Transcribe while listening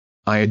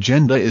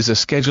iAgenda is a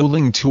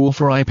scheduling tool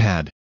for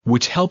iPad,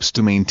 which helps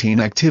to maintain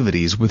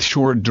activities with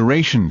short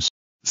durations,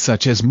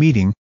 such as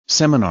meeting,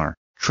 seminar,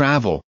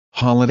 travel,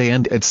 holiday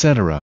and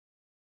etc.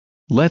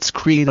 Let's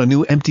create a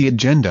new empty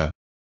agenda.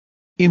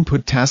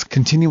 Input task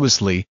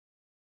continuously.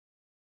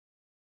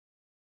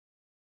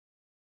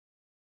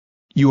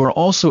 You are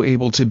also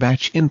able to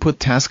batch input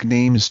task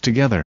names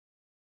together.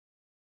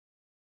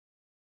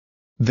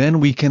 Then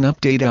we can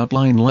update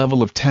outline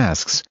level of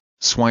tasks,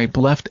 swipe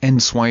left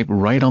and swipe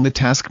right on the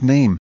task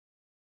name.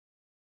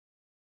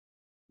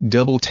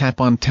 Double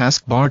tap on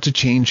taskbar to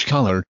change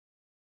color.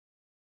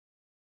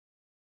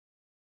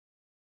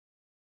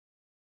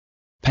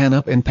 Pan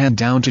up and pan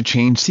down to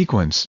change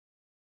sequence.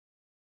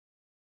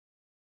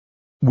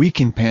 We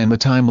can pan the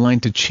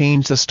timeline to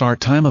change the start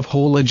time of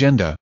whole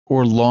agenda,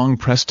 or long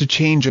press to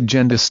change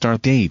agenda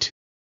start date.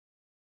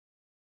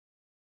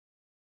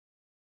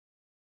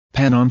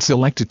 Pan on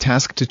select a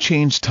task to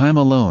change time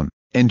alone,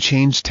 and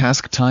change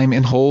task time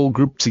and whole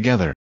group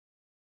together.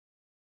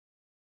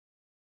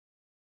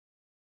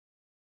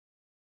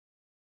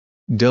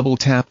 Double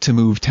tap to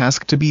move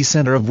task to be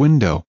center of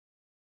window.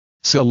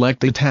 Select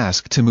the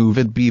task to move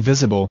it be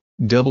visible,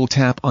 double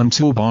tap on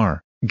toolbar,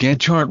 Gantt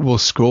chart will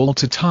scroll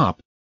to top.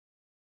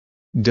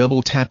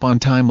 Double tap on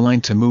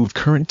timeline to move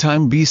current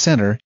time be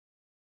center.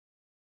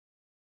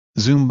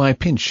 Zoom by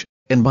pinch,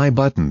 and by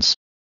buttons.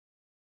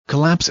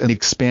 Collapse and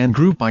expand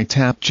group by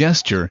tap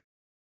gesture.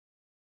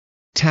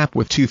 Tap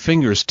with 2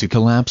 fingers to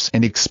collapse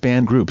and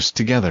expand groups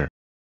together.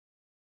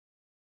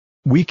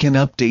 We can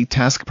update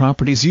task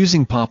properties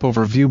using pop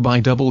overview by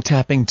double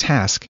tapping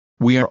task.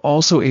 We are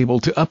also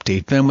able to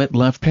update them at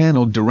left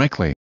panel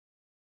directly.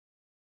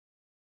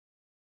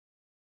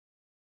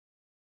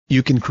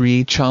 You can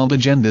create child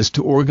agendas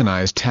to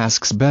organize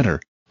tasks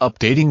better.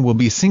 Updating will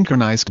be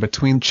synchronized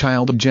between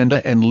child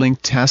agenda and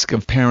linked task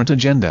of parent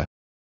agenda.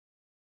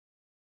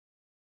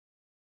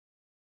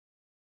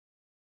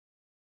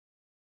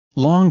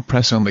 Long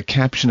press on the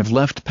caption of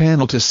left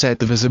panel to set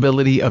the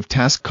visibility of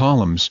task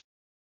columns.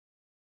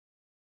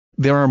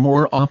 There are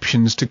more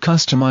options to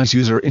customize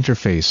user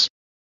interface.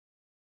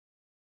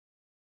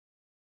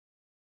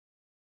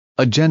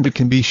 Agenda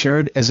can be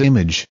shared as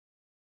image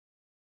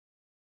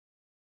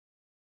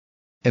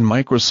and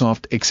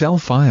Microsoft Excel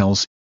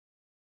files.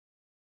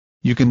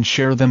 You can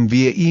share them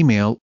via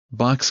email,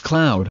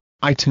 Boxcloud,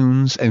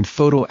 iTunes and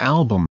photo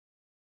album.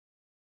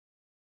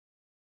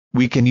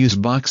 We can use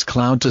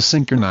Boxcloud to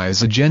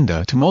synchronize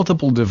agenda to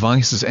multiple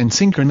devices and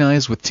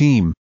synchronize with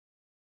team.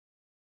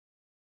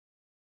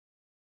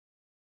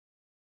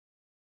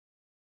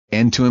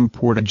 And to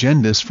import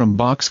agendas from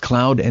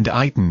Boxcloud and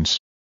iTunes.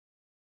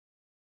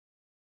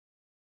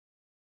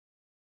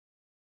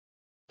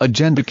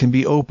 Agenda can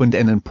be opened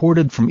and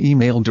imported from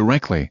email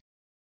directly.